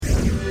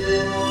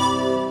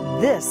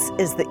This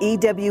is the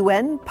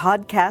EWN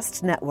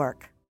Podcast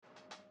Network.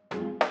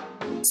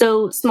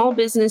 So small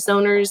business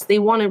owners, they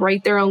want to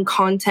write their own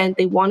content.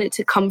 They want it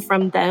to come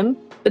from them,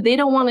 but they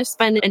don't want to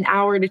spend an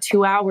hour to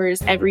 2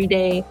 hours every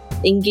day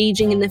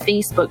engaging in the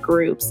Facebook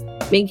groups,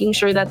 making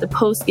sure that the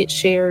posts get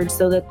shared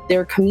so that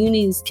their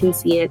communities can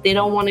see it. They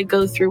don't want to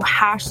go through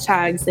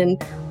hashtags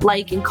and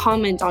like and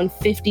comment on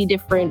 50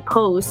 different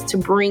posts to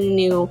bring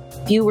new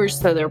viewers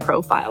to their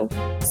profile.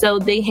 So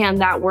they hand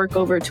that work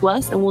over to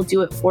us and we'll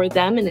do it for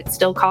them, and it's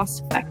still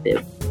cost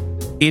effective.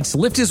 It's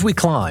Lift As We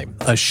Climb,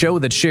 a show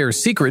that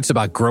shares secrets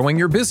about growing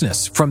your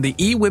business from the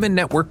eWomen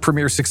Network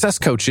premier success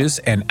coaches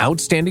and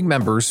outstanding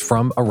members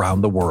from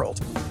around the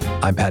world.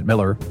 I'm Pat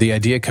Miller, the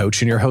Idea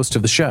Coach and your host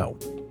of the show.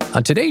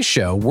 On today's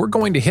show, we're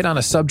going to hit on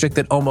a subject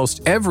that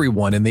almost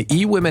everyone in the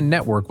eWomen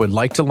Network would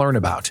like to learn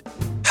about: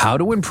 how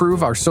to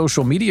improve our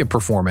social media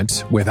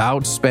performance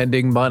without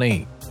spending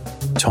money.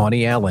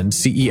 Tawney Allen,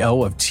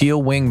 CEO of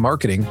Teal Wing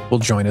Marketing, will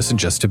join us in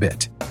just a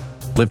bit.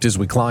 Lift As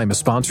We Climb is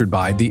sponsored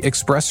by The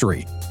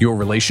Expressory, your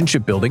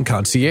relationship building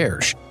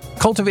concierge,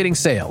 Cultivating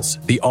Sales,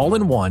 the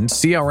all-in-one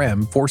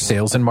CRM for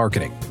sales and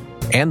marketing,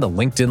 and The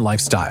LinkedIn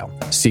Lifestyle,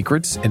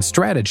 secrets and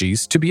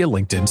strategies to be a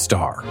LinkedIn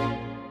star.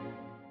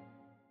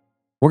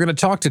 We're going to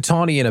talk to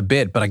Tawney in a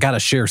bit, but I got to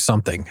share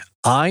something.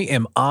 I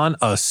am on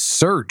a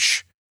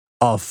search,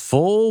 a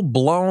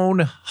full-blown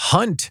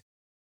hunt.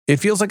 It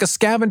feels like a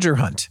scavenger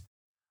hunt.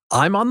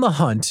 I'm on the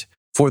hunt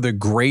for the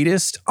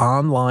greatest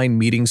online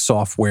meeting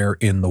software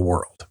in the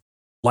world.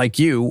 Like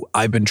you,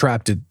 I've been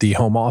trapped at the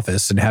home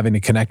office and having to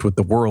connect with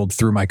the world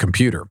through my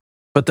computer.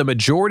 But the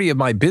majority of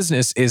my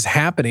business is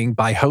happening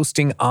by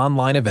hosting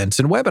online events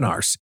and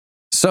webinars.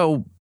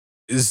 So,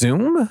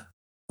 Zoom,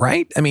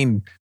 right? I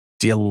mean,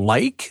 do you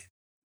like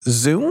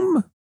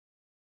Zoom?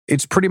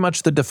 It's pretty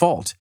much the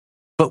default.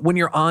 But when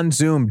you're on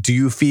Zoom, do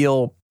you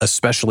feel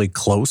especially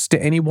close to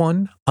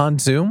anyone on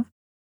Zoom?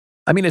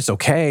 I mean, it's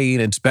okay,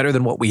 and it's better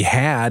than what we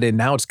had, and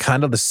now it's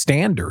kind of the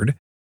standard,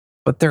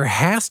 but there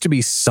has to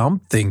be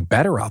something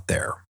better out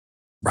there,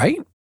 right?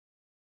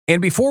 And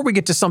before we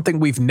get to something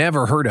we've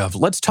never heard of,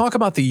 let's talk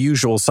about the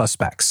usual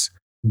suspects.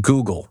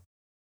 Google.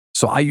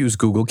 So I use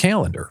Google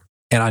Calendar,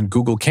 and on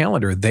Google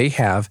Calendar, they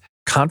have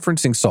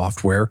conferencing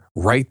software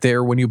right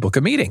there when you book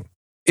a meeting.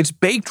 It's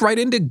baked right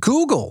into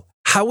Google.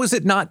 How is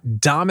it not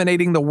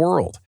dominating the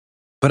world?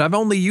 But I've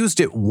only used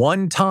it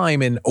one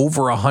time in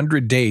over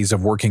 100 days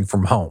of working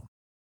from home.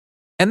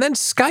 And then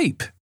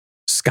Skype.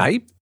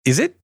 Skype, is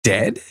it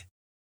dead?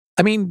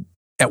 I mean,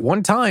 at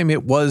one time,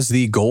 it was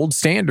the gold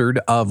standard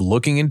of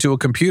looking into a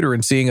computer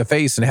and seeing a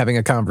face and having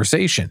a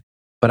conversation.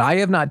 But I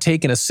have not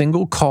taken a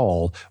single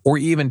call or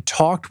even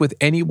talked with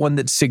anyone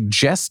that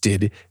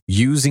suggested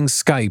using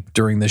Skype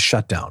during this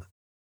shutdown.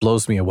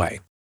 Blows me away.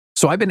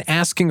 So I've been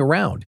asking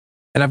around,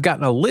 and I've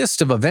gotten a list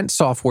of event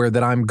software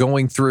that I'm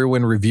going through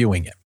and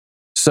reviewing it.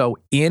 So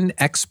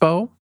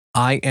InXpo,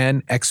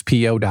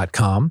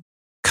 INXPO.com,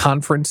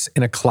 Conference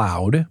in a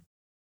Cloud,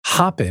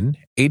 Hopin,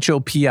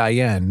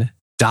 HOPIN.TO,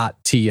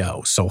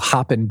 so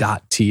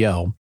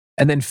Hopin.TO,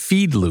 and then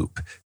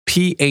FeedLoop,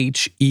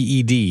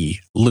 PHEED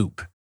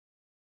Loop.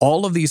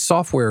 All of these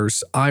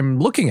softwares I'm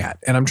looking at,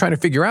 and I'm trying to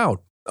figure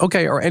out,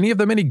 okay, are any of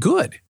them any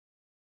good?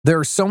 There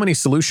are so many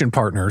solution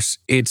partners,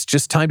 it's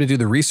just time to do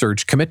the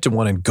research, commit to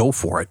one, and go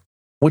for it.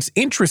 What's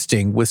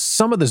interesting with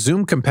some of the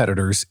Zoom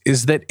competitors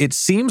is that it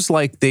seems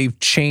like they've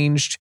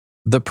changed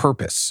the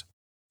purpose.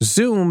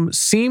 Zoom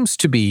seems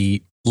to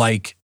be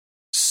like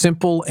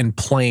simple and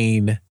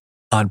plain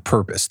on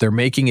purpose. They're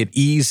making it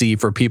easy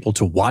for people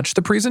to watch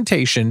the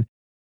presentation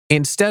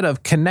instead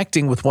of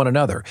connecting with one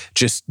another.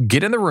 Just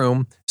get in the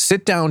room,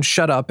 sit down,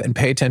 shut up, and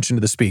pay attention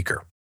to the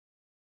speaker.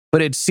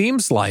 But it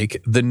seems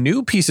like the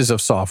new pieces of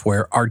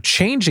software are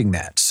changing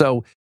that.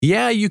 So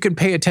yeah, you can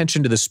pay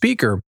attention to the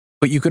speaker,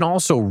 but you can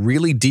also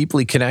really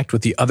deeply connect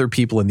with the other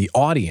people in the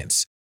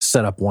audience,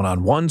 set up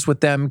one-on-ones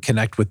with them,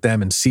 connect with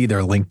them, and see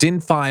their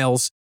LinkedIn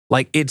files.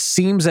 Like, it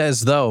seems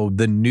as though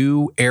the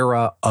new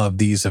era of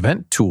these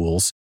event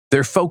tools,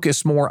 they're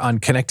focused more on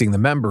connecting the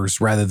members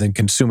rather than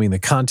consuming the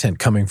content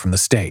coming from the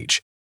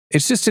stage.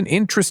 It's just an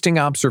interesting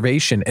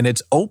observation, and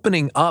it's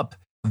opening up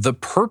the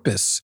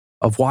purpose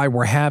of why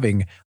we're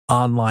having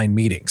online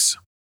meetings.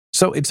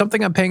 So it's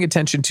something I'm paying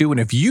attention to. And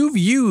if you've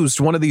used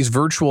one of these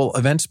virtual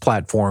events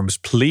platforms,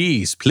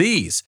 please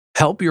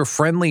help your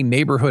friendly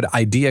neighborhood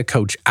idea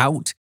coach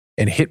out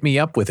and hit me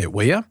up with it,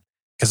 will you?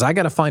 Because I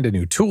got to find a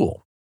new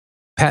tool.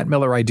 Pat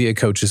Miller Idea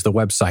Coach is the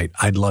website.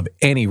 I'd love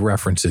any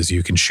references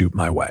you can shoot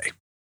my way.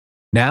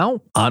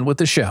 Now, on with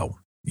the show.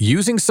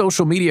 Using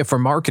social media for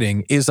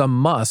marketing is a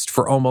must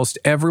for almost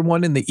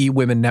everyone in the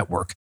eWomen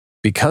Network.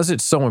 Because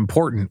it's so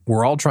important,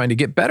 we're all trying to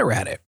get better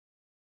at it.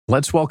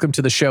 Let's welcome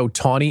to the show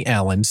Tawney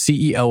Allen,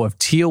 CEO of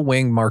Teal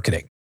Wing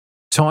Marketing.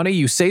 Tawney,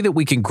 you say that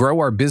we can grow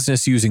our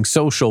business using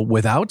social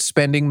without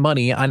spending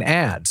money on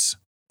ads.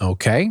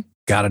 Okay,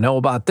 got to know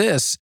about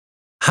this.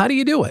 How do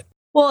you do it?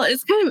 Well,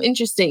 it's kind of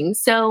interesting.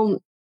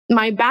 So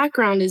my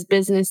background is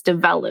business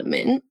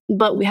development,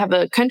 but we have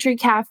a country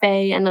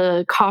cafe and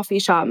a coffee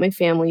shop my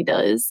family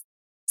does.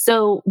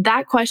 So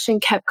that question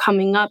kept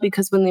coming up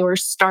because when they were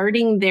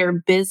starting their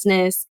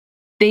business,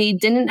 they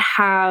didn't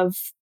have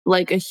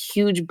like a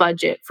huge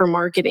budget for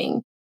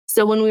marketing.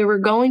 So when we were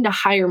going to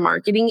hire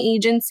marketing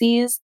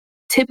agencies,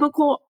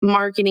 typical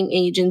marketing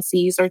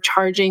agencies are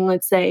charging,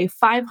 let's say,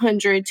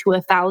 $500 to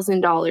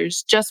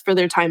 $1,000 just for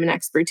their time and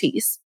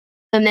expertise.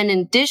 And then in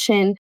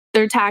addition,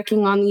 they're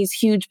tacking on these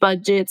huge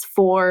budgets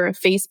for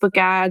Facebook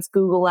ads,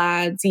 Google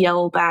ads,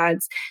 Yelp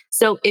ads.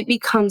 So it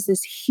becomes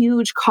this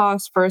huge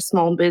cost for a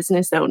small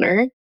business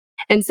owner.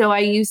 And so I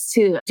used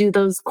to do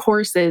those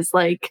courses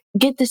like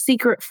get the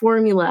secret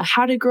formula,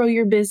 how to grow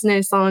your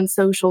business on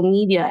social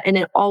media. And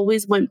it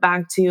always went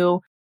back to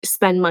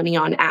spend money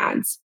on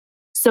ads.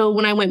 So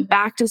when I went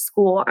back to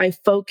school, I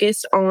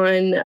focused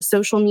on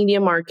social media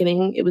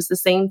marketing. It was the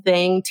same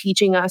thing,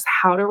 teaching us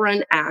how to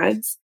run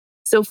ads.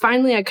 So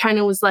finally, I kind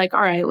of was like,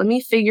 all right, let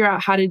me figure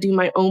out how to do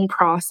my own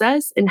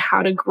process and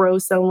how to grow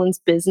someone's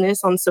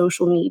business on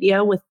social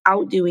media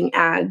without doing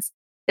ads.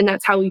 And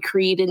that's how we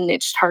created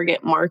niche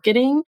target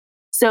marketing.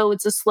 So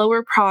it's a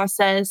slower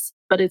process,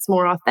 but it's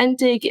more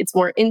authentic, it's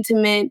more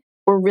intimate.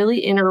 We're really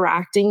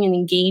interacting and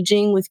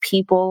engaging with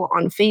people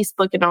on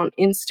Facebook and on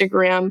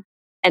Instagram.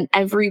 And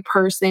every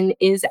person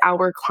is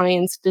our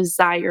client's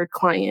desired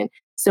client.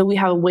 So we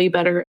have a way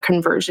better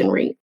conversion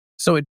rate.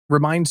 So it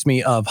reminds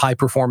me of high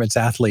performance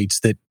athletes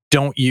that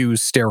don't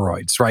use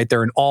steroids, right?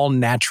 They're an all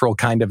natural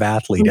kind of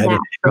athlete. Natural.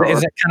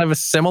 Is that kind of a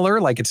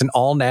similar, like it's an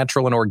all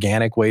natural and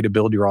organic way to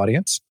build your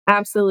audience?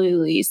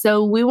 Absolutely.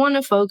 So we want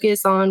to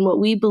focus on what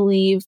we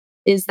believe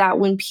is that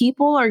when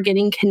people are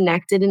getting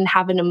connected and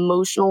have an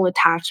emotional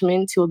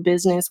attachment to a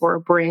business or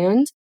a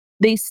brand,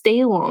 they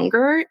stay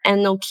longer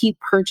and they'll keep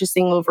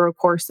purchasing over a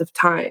course of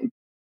time.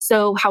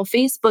 So how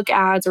Facebook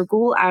ads or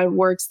Google ad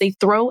works, they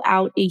throw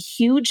out a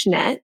huge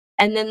net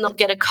and then they'll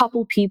get a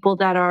couple people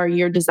that are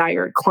your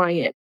desired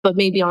client, but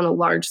maybe on a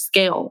large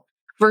scale.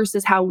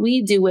 Versus how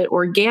we do it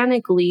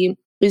organically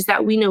is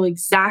that we know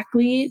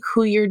exactly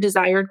who your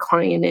desired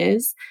client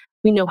is.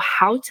 We know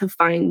how to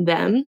find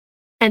them.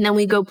 And then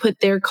we go put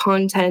their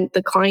content,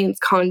 the client's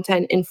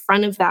content in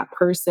front of that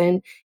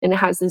person. And it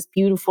has this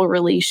beautiful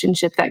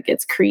relationship that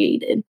gets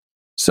created.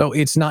 So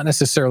it's not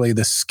necessarily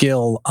the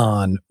skill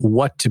on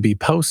what to be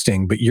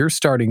posting, but you're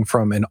starting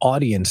from an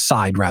audience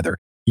side, rather.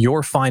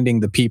 You're finding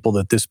the people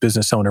that this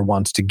business owner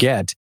wants to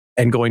get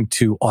and going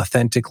to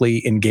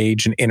authentically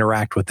engage and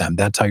interact with them.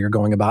 That's how you're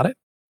going about it?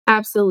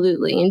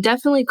 Absolutely. And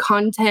definitely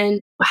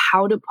content,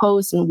 how to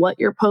post and what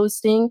you're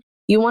posting.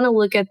 You want to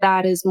look at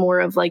that as more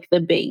of like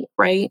the bait,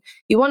 right?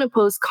 You want to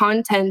post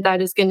content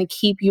that is going to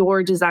keep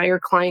your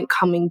desired client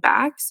coming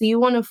back. So you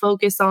want to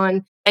focus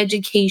on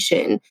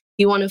education.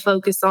 You want to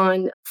focus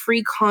on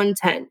free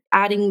content,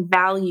 adding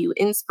value,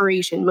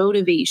 inspiration,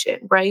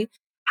 motivation, right?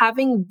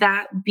 Having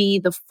that be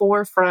the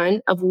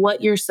forefront of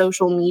what your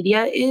social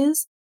media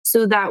is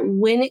so that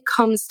when it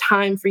comes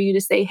time for you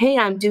to say, hey,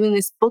 I'm doing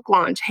this book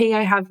launch. Hey,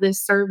 I have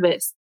this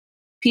service.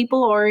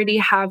 People already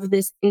have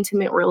this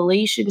intimate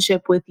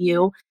relationship with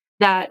you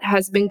that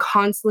has been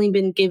constantly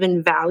been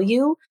given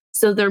value.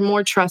 So they're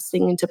more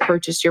trusting and to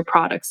purchase your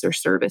products or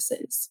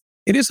services.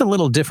 It is a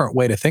little different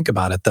way to think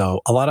about it,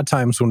 though. A lot of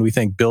times when we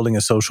think building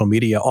a social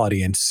media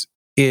audience,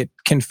 it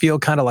can feel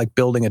kind of like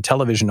building a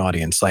television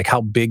audience. Like,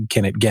 how big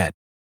can it get?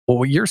 Well,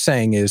 what you're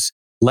saying is,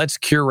 let's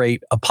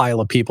curate a pile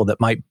of people that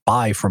might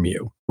buy from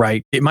you,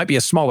 right? It might be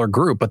a smaller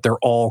group, but they're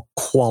all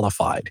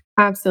qualified.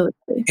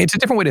 Absolutely. It's a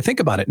different way to think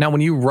about it. Now,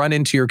 when you run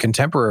into your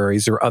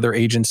contemporaries or other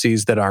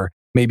agencies that are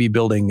maybe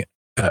building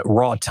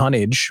raw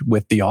tonnage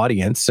with the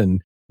audience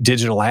and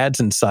digital ads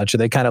and such, are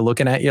they kind of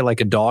looking at you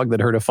like a dog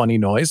that heard a funny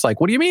noise? Like,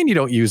 what do you mean you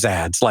don't use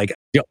ads? Like,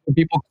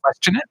 people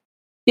question it?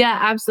 Yeah,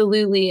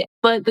 absolutely.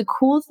 But the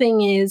cool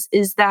thing is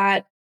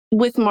that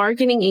with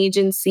marketing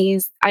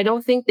agencies, I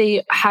don't think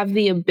they have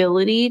the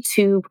ability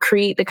to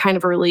create the kind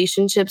of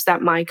relationships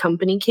that my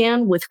company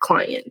can with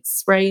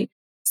clients, right?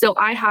 So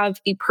I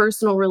have a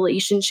personal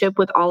relationship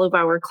with all of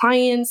our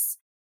clients.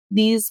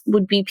 These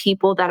would be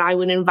people that I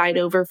would invite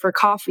over for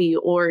coffee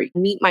or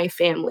meet my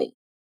family.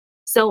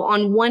 So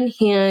on one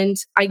hand,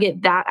 I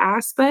get that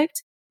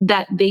aspect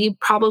that they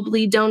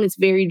probably don't. It's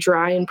very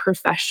dry and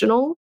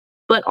professional.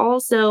 But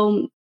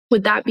also,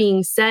 with that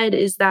being said,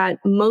 is that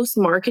most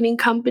marketing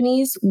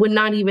companies would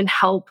not even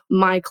help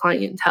my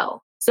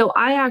clientele. So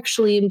I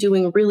actually am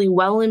doing really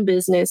well in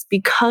business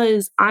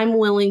because I'm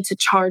willing to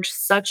charge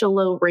such a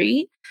low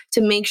rate to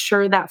make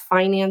sure that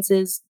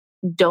finances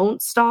don't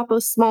stop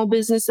a small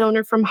business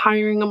owner from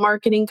hiring a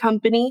marketing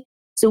company.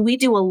 So we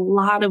do a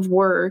lot of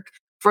work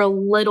for a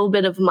little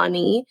bit of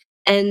money.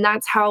 And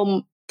that's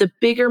how the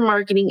bigger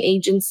marketing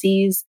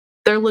agencies,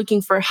 they're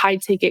looking for high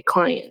ticket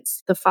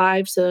clients, the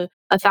 $500 to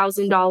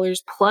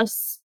 $1,000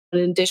 plus an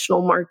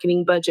additional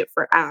marketing budget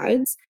for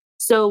ads.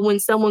 So when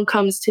someone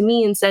comes to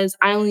me and says,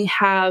 I only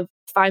have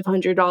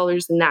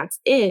 $500 and that's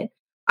it,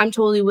 I'm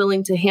totally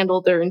willing to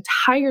handle their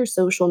entire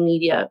social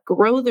media,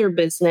 grow their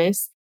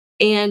business.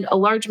 And a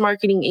large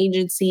marketing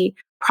agency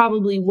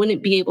probably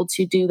wouldn't be able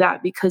to do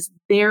that because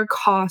their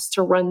cost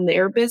to run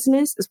their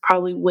business is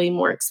probably way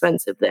more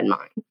expensive than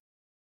mine.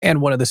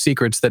 And one of the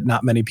secrets that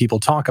not many people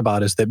talk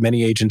about is that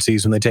many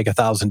agencies, when they take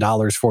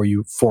 $1,000 for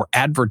you for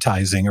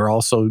advertising, are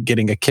also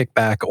getting a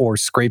kickback or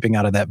scraping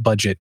out of that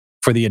budget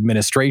for the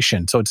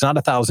administration. So it's not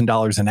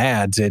 $1,000 in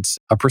ads, it's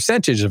a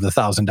percentage of the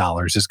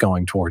 $1,000 is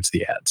going towards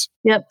the ads.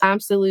 Yep,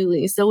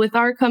 absolutely. So with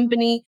our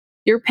company,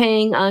 you're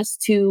paying us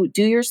to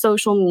do your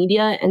social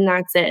media and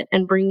that's it,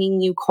 and bringing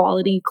you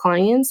quality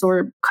clients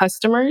or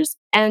customers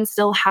and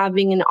still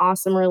having an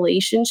awesome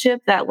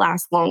relationship that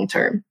lasts long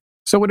term.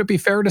 So would it be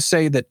fair to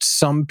say that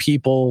some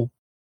people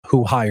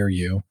who hire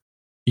you,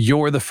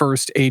 you're the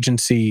first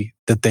agency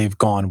that they've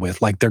gone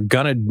with? Like they're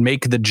going to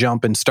make the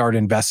jump and start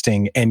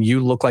investing and you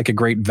look like a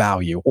great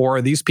value? Or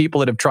are these people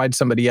that have tried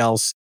somebody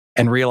else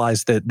and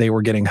realized that they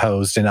were getting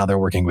hosed and now they're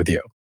working with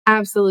you?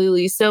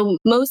 Absolutely. So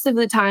most of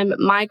the time,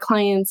 my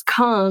clients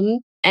come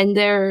and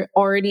they're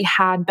already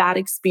had bad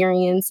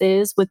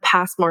experiences with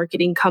past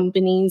marketing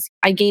companies.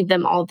 I gave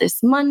them all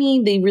this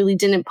money. They really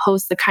didn't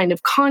post the kind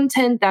of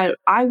content that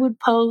I would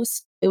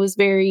post. It was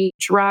very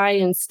dry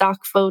and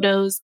stock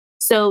photos.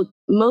 So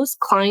most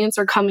clients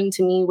are coming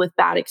to me with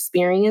bad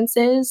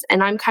experiences,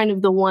 and I'm kind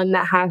of the one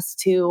that has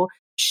to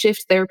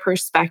shift their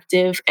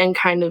perspective and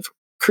kind of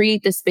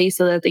create the space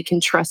so that they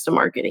can trust a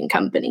marketing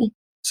company.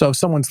 So if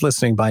someone's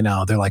listening by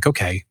now, they're like,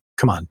 okay,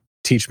 come on,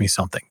 teach me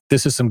something.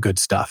 This is some good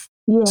stuff.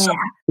 Yeah. So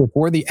if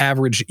we're the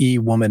average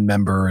E-woman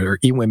member or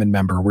E-women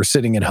member, we're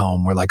sitting at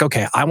home, we're like,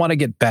 okay, I want to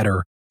get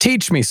better.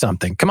 Teach me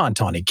something. Come on,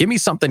 Tawney, give me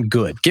something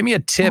good. Give me a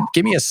tip.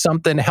 Give me a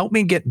something. Help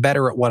me get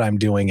better at what I'm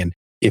doing. And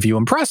if you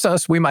impress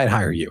us, we might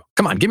hire you.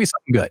 Come on, give me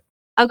something good.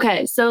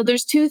 Okay, so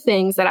there's two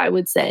things that I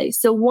would say.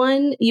 So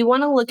one, you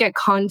want to look at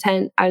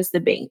content as the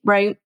bait,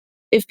 right?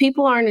 If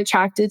people aren't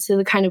attracted to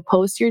the kind of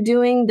post you're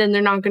doing, then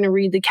they're not going to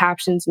read the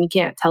captions and you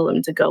can't tell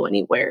them to go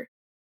anywhere.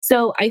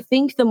 So I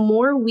think the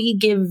more we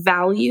give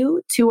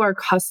value to our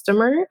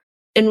customer,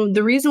 and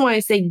the reason why I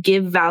say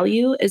give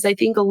value is I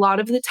think a lot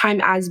of the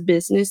time as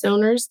business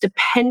owners,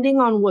 depending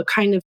on what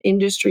kind of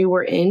industry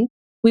we're in,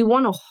 we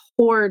want to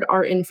hoard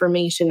our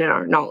information and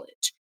our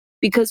knowledge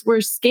because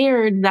we're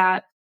scared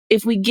that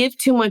if we give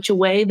too much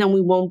away, then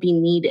we won't be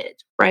needed,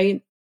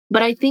 right?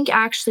 But I think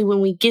actually when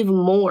we give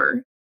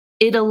more,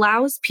 it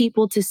allows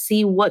people to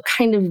see what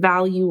kind of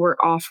value we're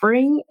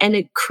offering. And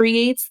it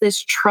creates this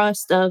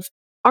trust of,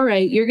 all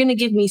right, you're going to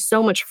give me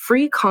so much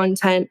free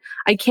content.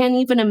 I can't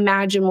even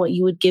imagine what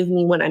you would give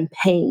me when I'm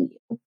paying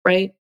you,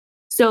 right?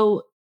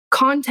 So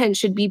content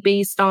should be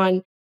based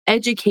on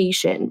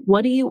education.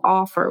 What do you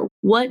offer?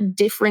 What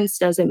difference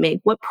does it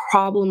make? What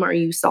problem are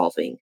you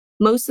solving?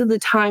 Most of the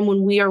time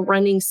when we are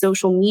running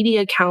social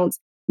media accounts,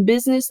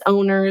 business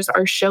owners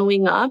are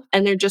showing up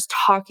and they're just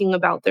talking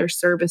about their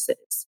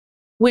services,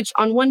 which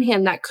on one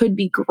hand, that could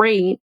be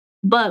great.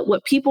 But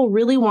what people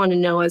really want to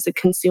know as a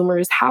consumer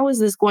is how is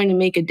this going to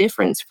make a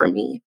difference for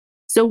me?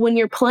 So when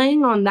you're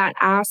playing on that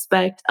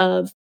aspect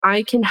of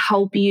I can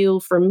help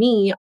you, for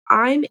me,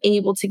 I'm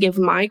able to give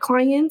my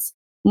clients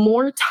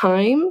more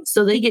time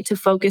so they get to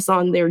focus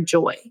on their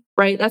joy,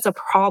 right? That's a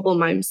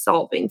problem I'm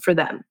solving for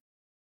them.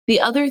 The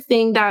other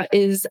thing that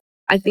is,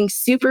 I think,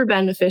 super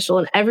beneficial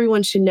and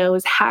everyone should know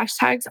is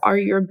hashtags are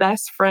your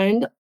best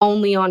friend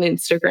only on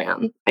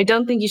Instagram. I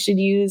don't think you should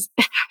use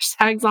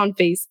hashtags on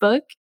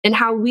Facebook. And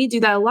how we do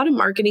that, a lot of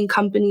marketing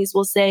companies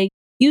will say,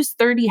 use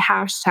 30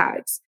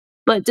 hashtags.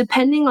 But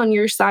depending on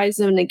your size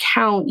of an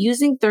account,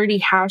 using 30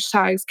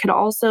 hashtags could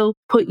also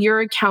put your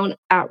account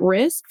at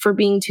risk for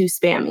being too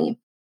spammy.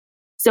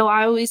 So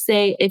I always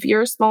say, if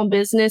you're a small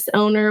business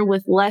owner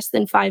with less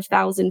than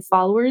 5,000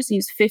 followers,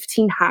 use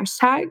 15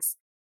 hashtags,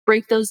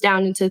 break those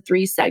down into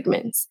 3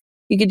 segments.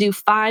 You could do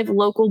 5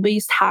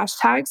 local-based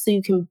hashtags so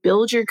you can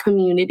build your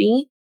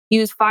community.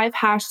 Use 5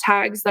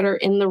 hashtags that are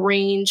in the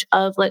range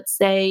of, let's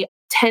say,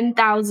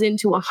 10,000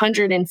 to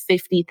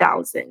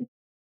 150,000.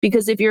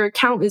 Because if your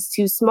account is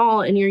too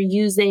small and you're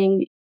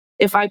using,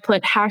 if I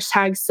put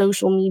hashtag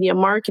social media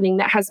marketing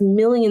that has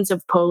millions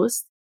of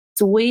posts,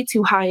 it's way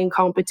too high in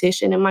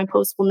competition and my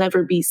post will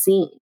never be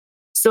seen.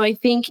 So I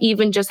think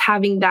even just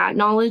having that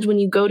knowledge when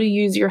you go to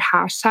use your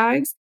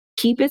hashtags,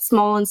 keep it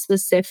small and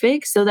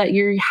specific so that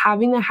you're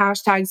having the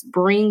hashtags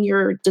bring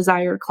your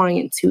desired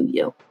client to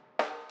you.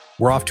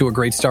 We're off to a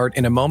great start.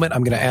 In a moment,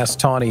 I'm going to ask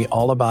Tawney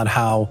all about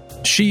how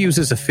she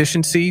uses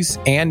efficiencies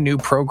and new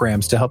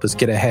programs to help us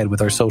get ahead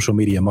with our social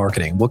media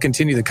marketing. We'll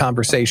continue the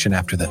conversation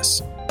after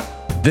this.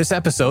 This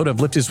episode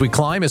of Lift As We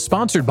Climb is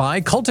sponsored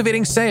by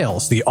Cultivating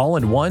Sales, the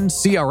all-in-one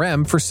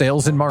CRM for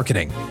sales and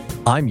marketing.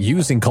 I'm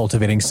using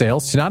Cultivating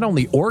Sales to not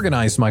only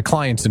organize my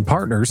clients and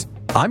partners,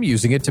 I'm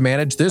using it to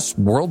manage this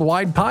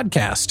worldwide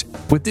podcast.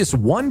 With this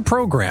one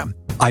program,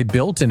 I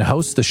built and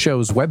host the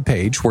show's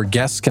webpage where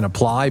guests can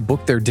apply,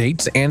 book their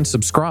dates, and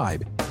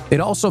subscribe.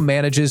 It also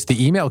manages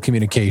the email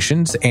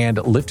communications and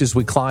Lift As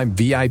We Climb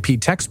VIP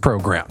text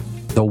program.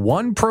 The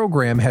one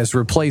program has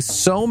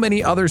replaced so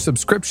many other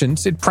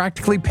subscriptions, it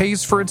practically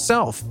pays for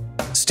itself.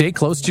 Stay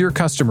close to your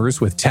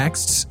customers with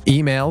texts,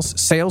 emails,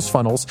 sales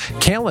funnels,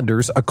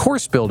 calendars, a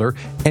course builder,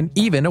 and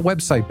even a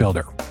website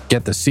builder.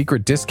 Get the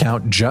secret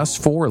discount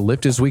just for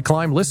Lift As We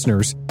Climb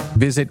listeners.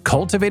 Visit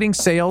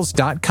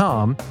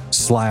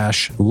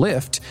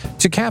cultivatingsales.com/lift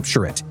to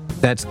capture it.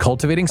 That's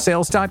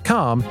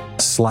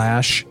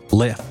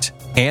cultivatingsales.com/lift.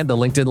 And the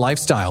LinkedIn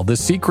Lifestyle, the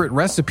secret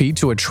recipe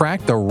to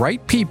attract the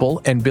right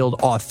people and build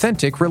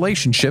authentic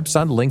relationships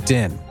on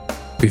LinkedIn.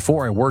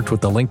 Before I worked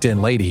with the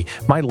LinkedIn lady,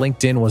 my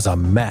LinkedIn was a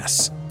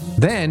mess.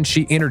 Then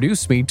she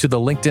introduced me to the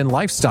LinkedIn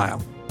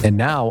Lifestyle, and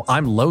now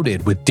I'm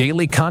loaded with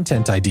daily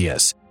content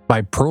ideas.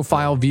 My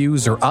profile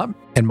views are up,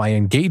 and my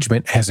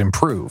engagement has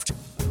improved.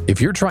 If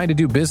you're trying to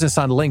do business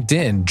on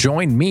LinkedIn,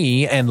 join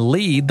me and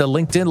lead the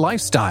LinkedIn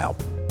Lifestyle.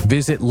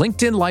 Visit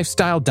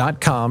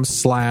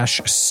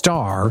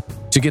linkedinlifestyle.com/star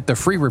to get the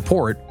free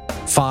report,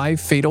 5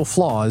 Fatal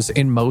Flaws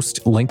in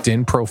Most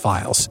LinkedIn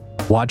Profiles.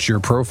 Watch your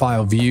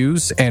profile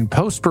views and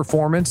post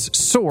performance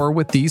soar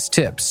with these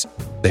tips.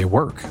 They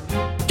work.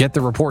 Get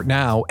the report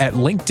now at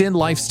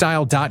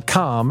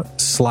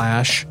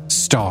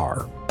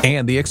linkedinlifestyle.com/star.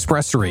 And the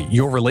Expressory,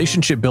 your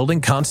relationship building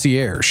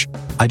concierge.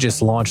 I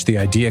just launched the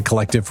Idea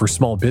Collective for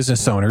small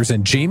business owners,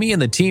 and Jamie and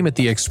the team at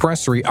the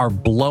Expressory are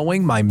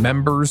blowing my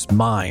members'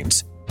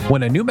 minds.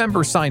 When a new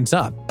member signs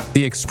up,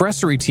 the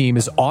Expressory team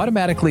is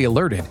automatically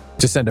alerted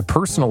to send a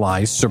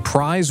personalized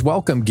surprise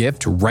welcome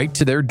gift right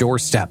to their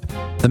doorstep.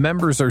 The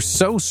members are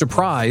so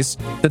surprised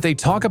that they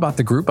talk about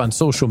the group on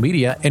social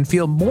media and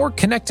feel more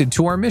connected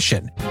to our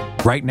mission.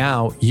 Right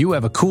now, you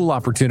have a cool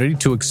opportunity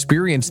to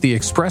experience the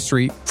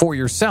Expressory for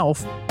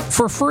yourself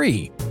for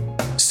free.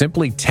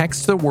 Simply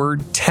text the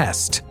word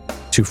TEST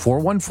to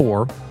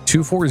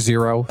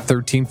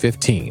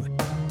 414-240-1315.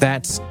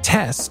 That's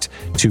TEST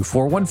to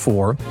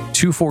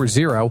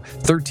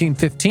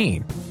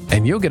 414-240-1315.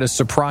 And you'll get a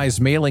surprise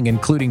mailing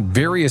including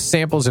various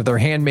samples of their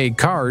handmade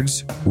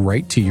cards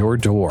right to your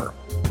door.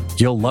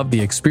 You'll love the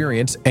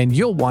experience, and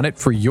you'll want it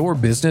for your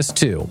business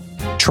too.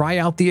 Try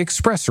out the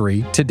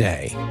Expressory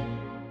today.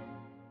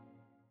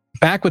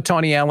 Back with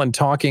Tawney Allen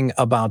talking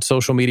about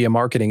social media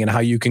marketing and how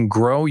you can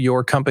grow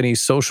your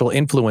company's social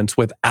influence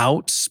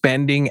without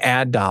spending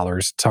ad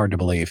dollars. It's hard to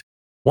believe.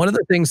 One of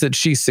the things that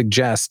she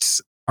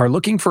suggests are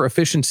looking for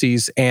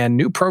efficiencies and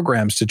new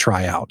programs to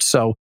try out.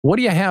 So what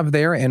do you have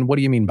there, and what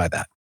do you mean by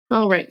that?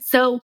 All right.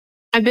 So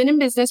I've been in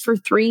business for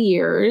 3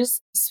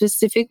 years,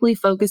 specifically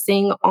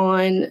focusing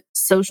on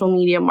social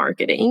media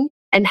marketing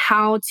and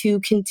how to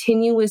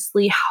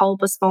continuously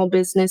help a small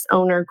business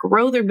owner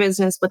grow their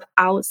business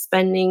without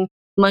spending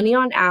money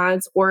on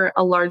ads or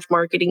a large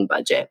marketing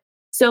budget.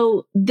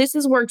 So this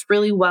has worked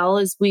really well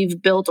as we've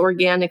built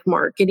organic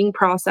marketing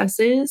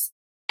processes.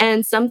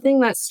 And something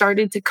that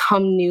started to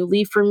come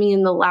newly for me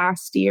in the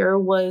last year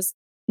was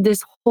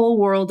this whole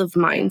world of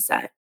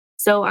mindset.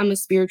 So I'm a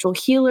spiritual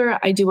healer.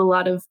 I do a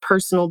lot of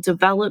personal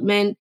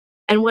development.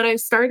 And what I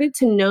started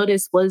to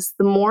notice was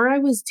the more I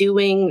was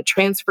doing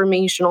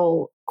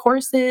transformational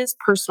courses,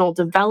 personal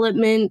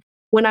development,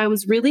 when I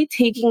was really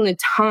taking the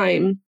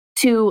time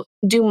to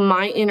do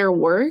my inner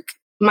work,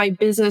 my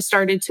business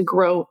started to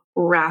grow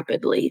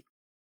rapidly.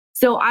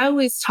 So I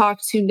always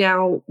talk to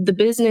now the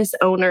business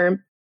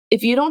owner.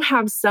 If you don't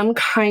have some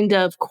kind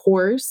of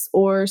course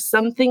or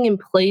something in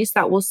place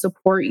that will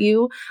support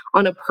you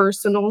on a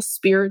personal,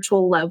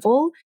 spiritual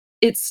level,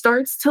 it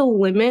starts to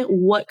limit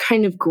what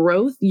kind of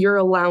growth you're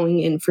allowing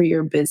in for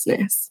your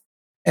business.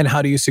 And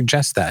how do you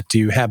suggest that? Do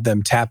you have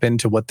them tap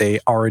into what they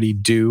already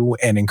do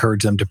and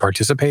encourage them to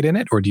participate in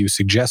it? Or do you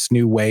suggest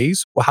new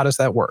ways? Well, how does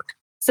that work?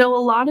 So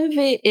a lot of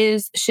it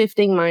is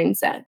shifting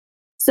mindset.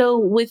 So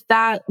with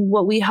that,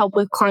 what we help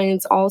with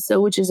clients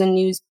also, which is a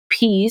new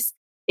piece,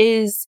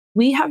 is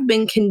we have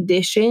been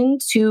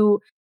conditioned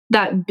to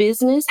that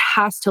business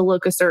has to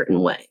look a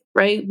certain way,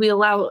 right? We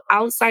allow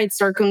outside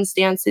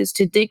circumstances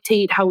to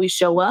dictate how we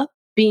show up,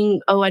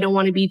 being, oh, I don't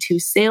want to be too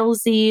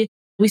salesy.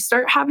 We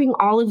start having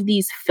all of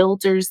these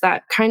filters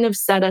that kind of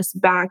set us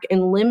back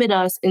and limit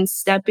us in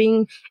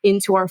stepping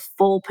into our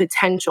full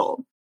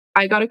potential.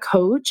 I got a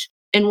coach,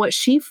 and what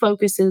she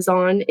focuses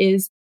on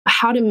is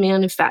how to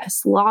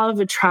manifest, law of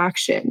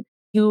attraction.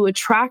 You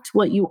attract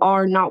what you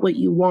are, not what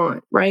you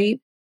want, right?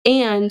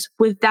 And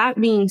with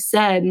that being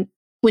said,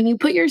 when you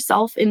put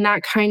yourself in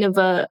that kind of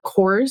a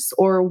course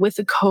or with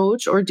a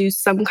coach or do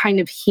some kind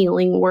of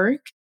healing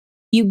work,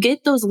 you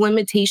get those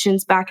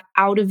limitations back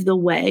out of the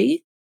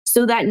way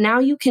so that now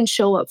you can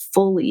show up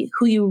fully,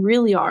 who you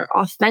really are,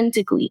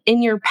 authentically,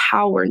 in your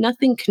power,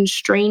 nothing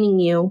constraining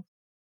you.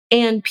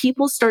 And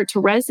people start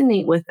to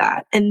resonate with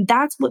that. And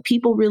that's what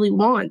people really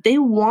want. They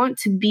want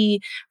to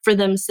be for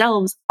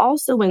themselves,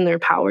 also in their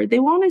power. They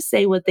want to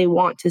say what they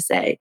want to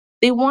say.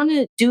 They want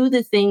to do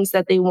the things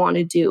that they want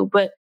to do.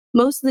 But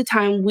most of the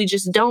time, we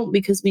just don't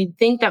because we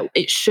think that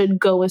it should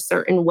go a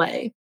certain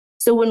way.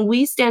 So when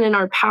we stand in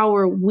our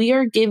power, we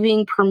are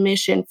giving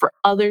permission for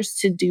others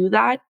to do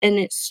that. And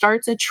it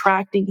starts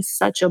attracting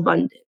such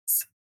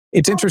abundance.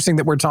 It's interesting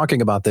that we're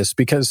talking about this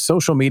because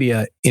social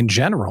media in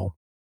general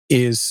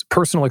is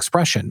personal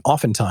expression,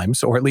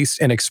 oftentimes, or at least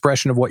an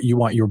expression of what you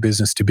want your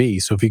business to be.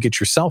 So if you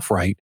get yourself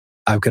right,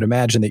 I could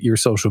imagine that your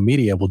social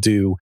media will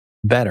do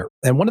better.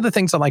 And one of the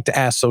things I like to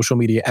ask social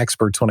media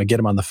experts when I get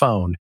them on the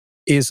phone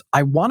is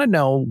I want to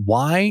know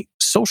why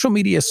social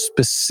media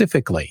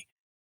specifically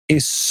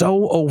is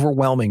so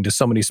overwhelming to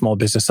so many small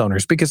business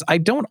owners, because I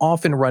don't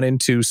often run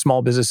into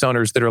small business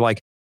owners that are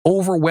like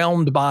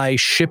overwhelmed by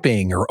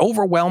shipping or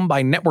overwhelmed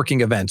by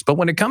networking events. But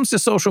when it comes to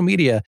social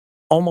media,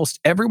 almost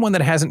everyone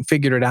that hasn't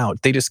figured it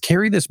out, they just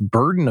carry this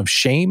burden of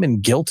shame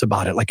and guilt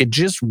about it. Like it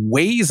just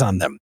weighs on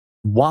them.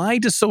 Why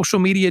does social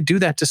media do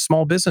that to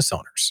small business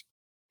owners?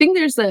 I think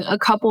there's a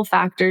couple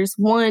factors.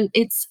 One,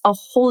 it's a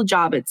whole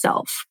job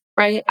itself,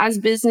 right? As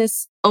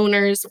business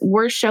owners,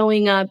 we're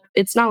showing up.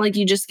 It's not like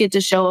you just get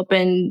to show up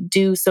and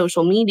do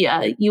social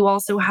media. You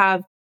also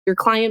have your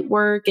client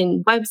work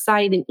and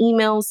website and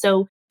email.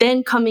 So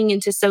then coming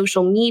into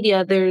social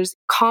media, there's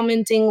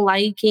commenting,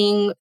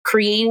 liking,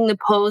 creating the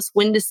post,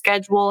 when to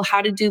schedule,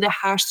 how to do the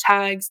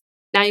hashtags.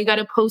 Now you got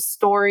to post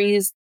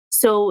stories.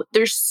 So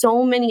there's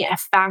so many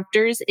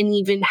factors in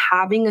even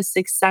having a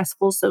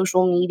successful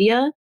social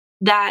media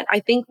that I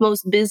think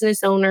most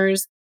business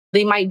owners,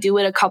 they might do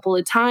it a couple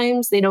of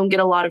times. They don't get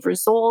a lot of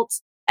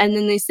results. And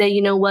then they say,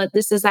 you know what,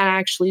 this isn't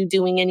actually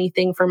doing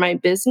anything for my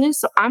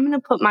business. So I'm going to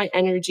put my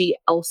energy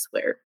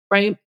elsewhere,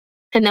 right?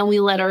 And then we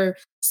let our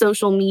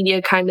social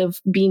media kind of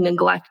be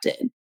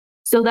neglected.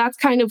 So that's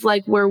kind of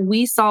like where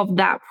we solve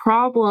that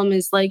problem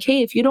is like,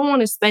 hey, if you don't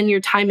want to spend your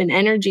time and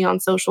energy on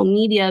social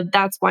media,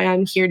 that's why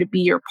I'm here to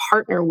be your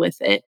partner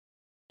with it.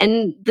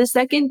 And the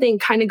second thing,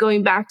 kind of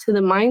going back to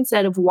the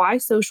mindset of why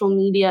social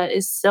media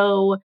is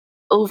so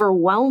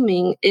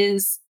overwhelming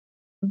is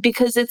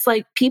because it's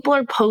like people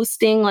are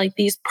posting like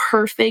these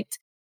perfect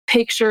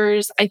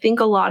pictures. I think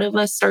a lot of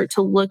us start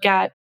to look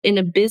at in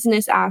a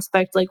business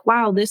aspect, like,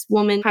 wow, this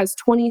woman has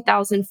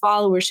 20,000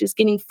 followers. She's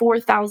getting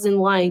 4,000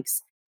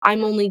 likes.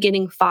 I'm only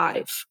getting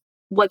 5.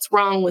 What's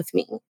wrong with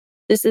me?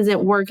 This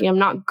isn't working. I'm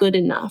not good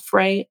enough,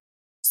 right?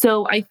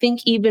 So I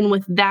think even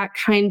with that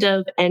kind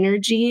of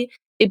energy,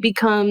 it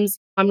becomes,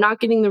 I'm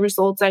not getting the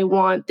results I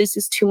want. This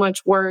is too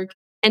much work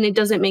and it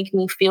doesn't make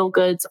me feel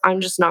good. So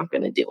I'm just not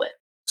going to do it.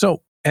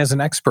 So as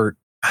an expert,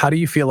 how do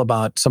you feel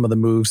about some of the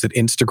moves that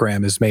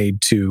Instagram has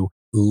made to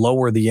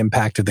lower the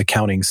impact of the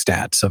counting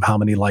stats of how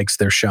many likes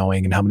they're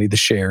showing and how many of the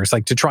shares,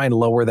 like to try and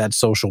lower that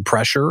social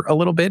pressure a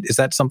little bit? Is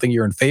that something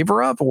you're in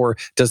favor of, or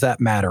does that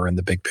matter in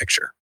the big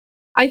picture?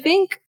 I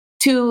think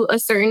to a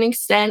certain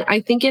extent, I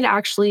think it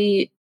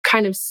actually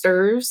kind of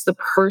serves the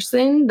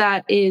person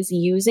that is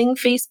using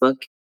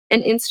Facebook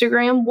and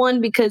Instagram. One,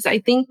 because I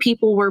think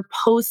people were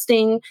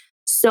posting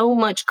so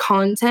much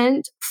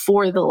content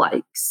for the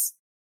likes,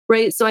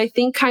 right? So I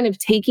think kind of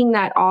taking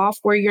that off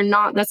where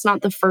that's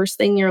not the first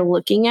thing you're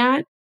looking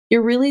at.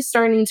 You're really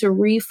starting to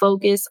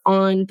refocus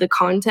on the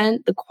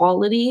content, the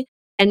quality,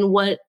 and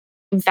what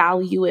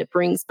value it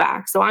brings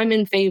back. So I'm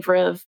in favor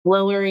of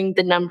lowering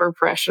the number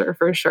pressure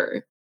for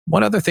sure.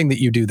 One other thing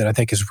that you do that I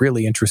think is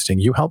really interesting,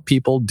 you help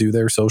people do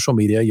their social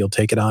media, you'll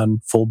take it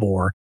on full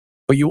bore,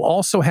 but you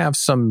also have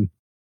some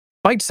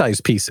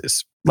bite-sized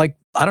pieces, like,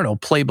 I don't know,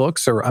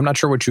 playbooks, or I'm not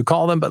sure what you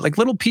call them, but like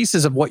little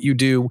pieces of what you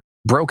do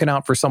broken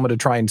out for someone to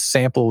try and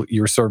sample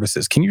your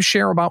services. Can you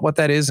share about what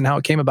that is and how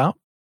it came about?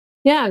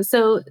 Yeah.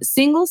 So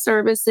single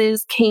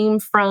services came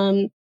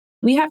from,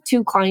 we have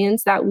 2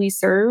 clients that we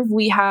serve.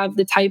 We have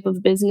the type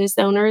of business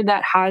owner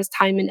that has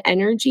time and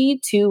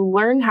energy to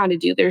learn how to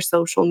do their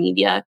social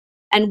media.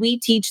 And we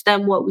teach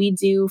them what we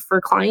do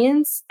for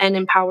clients and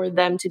empower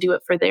them to do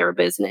it for their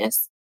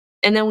business.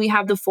 And then we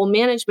have the full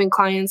management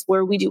clients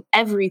where we do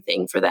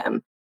everything for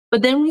them.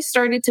 But then we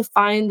started to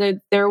find that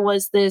there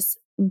was this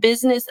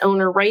business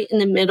owner right in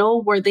the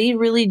middle where they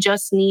really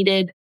just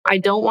needed, I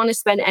don't want to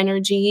spend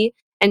energy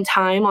and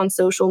time on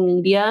social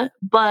media,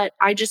 but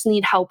I just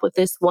need help with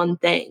this one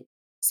thing.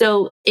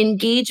 So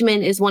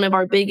engagement is one of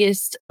our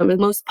biggest,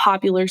 most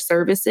popular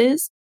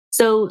services.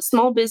 So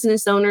small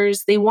business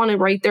owners, they want to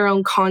write their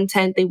own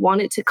content. They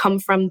want it to come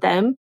from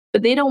them,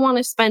 but they don't want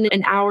to spend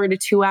an hour to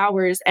 2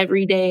 hours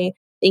every day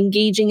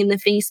engaging in the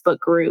Facebook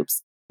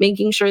groups,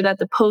 making sure that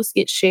the posts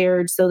get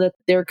shared so that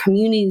their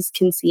communities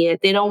can see it.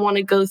 They don't want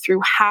to go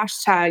through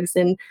hashtags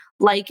and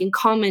like and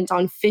comment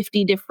on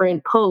 50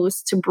 different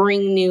posts to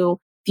bring new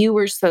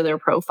viewers to their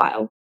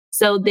profile.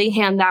 So they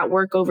hand that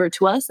work over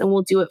to us and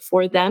we'll do it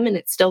for them, and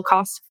it's still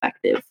cost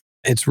effective.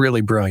 It's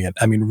really brilliant.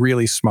 I mean,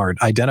 really smart.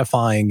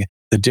 Identifying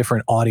the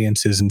different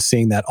audiences and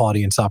seeing that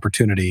audience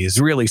opportunity is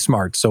really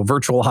smart. So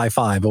virtual high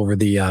five over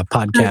the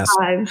podcast.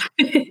 High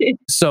five.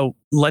 So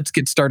let's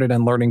get started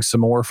on learning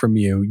some more from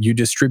you. You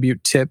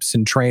distribute tips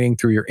and training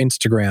through your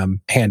Instagram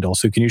handle.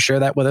 So can you share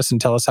that with us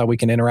and tell us how we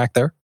can interact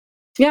there?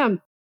 Yeah.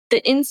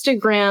 The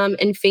Instagram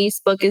and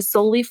Facebook is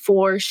solely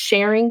for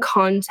sharing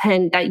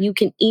content that you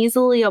can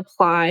easily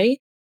apply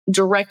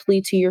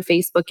directly to your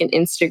Facebook and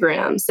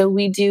Instagram. So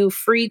we do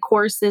free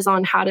courses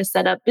on how to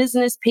set up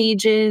business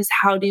pages,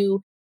 how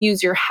to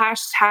use your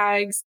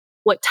hashtags,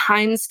 what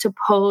times to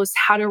post,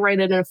 how to write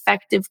an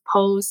effective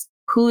post,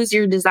 who is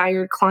your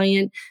desired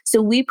client.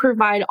 So we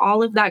provide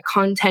all of that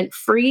content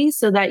free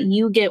so that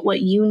you get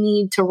what you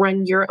need to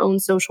run your own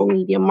social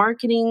media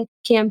marketing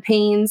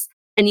campaigns.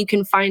 And you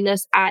can find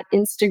us at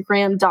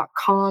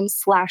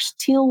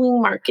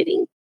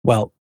instagram.com/tealwingmarketing.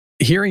 Well,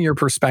 hearing your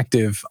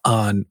perspective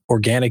on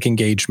organic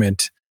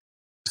engagement,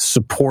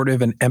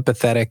 supportive and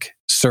empathetic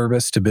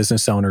service to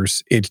business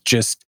owners, it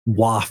just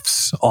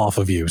wafts off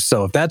of you.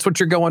 So if that's what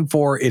you're going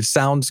for, it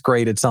sounds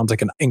great. It sounds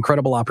like an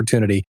incredible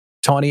opportunity.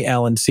 Tawney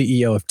Allen,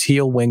 CEO of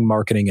Teal Wing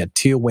Marketing at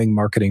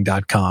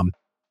tealwingmarketing.com.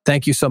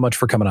 Thank you so much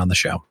for coming on the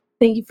show.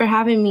 Thank you for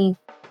having me.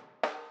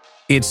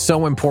 It's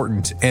so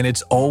important and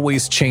it's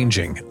always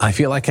changing. I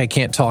feel like I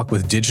can't talk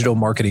with digital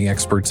marketing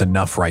experts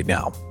enough right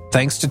now.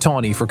 Thanks to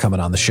Tawney for coming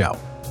on the show.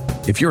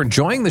 If you're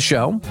enjoying the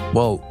show,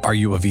 well, are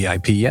you a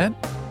VIP yet?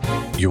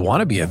 You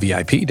want to be a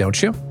VIP, don't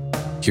you?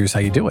 Here's how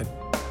you do it.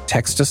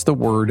 Text us the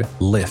word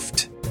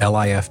LIFT,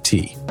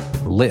 L-I-F-T,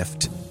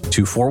 LIFT,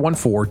 to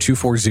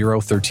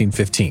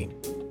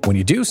 414-240-1315. When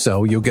you do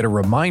so, you'll get a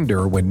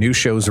reminder when new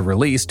shows are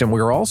released, and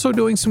we're also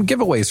doing some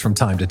giveaways from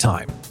time to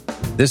time.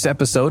 This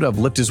episode of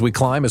Lift As We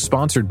Climb is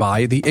sponsored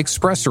by The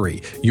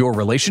Expressory, your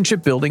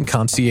relationship building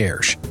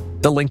concierge,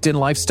 The LinkedIn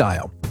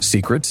Lifestyle,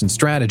 secrets and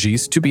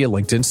strategies to be a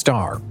LinkedIn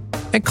star,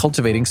 and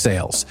Cultivating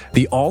Sales,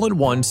 the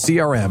all-in-one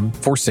CRM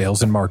for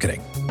sales and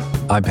marketing.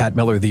 I'm Pat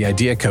Miller, the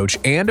Idea Coach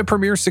and a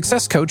Premier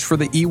Success Coach for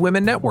the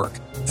eWomen Network.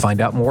 Find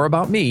out more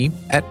about me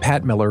at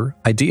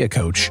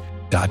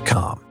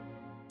patmillerideacoach.com.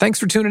 Thanks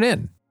for tuning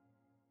in.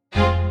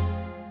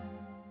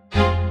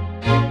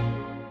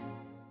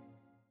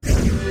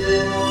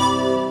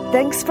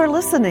 Thanks for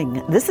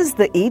listening. This is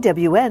the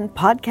EWN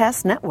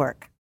Podcast Network.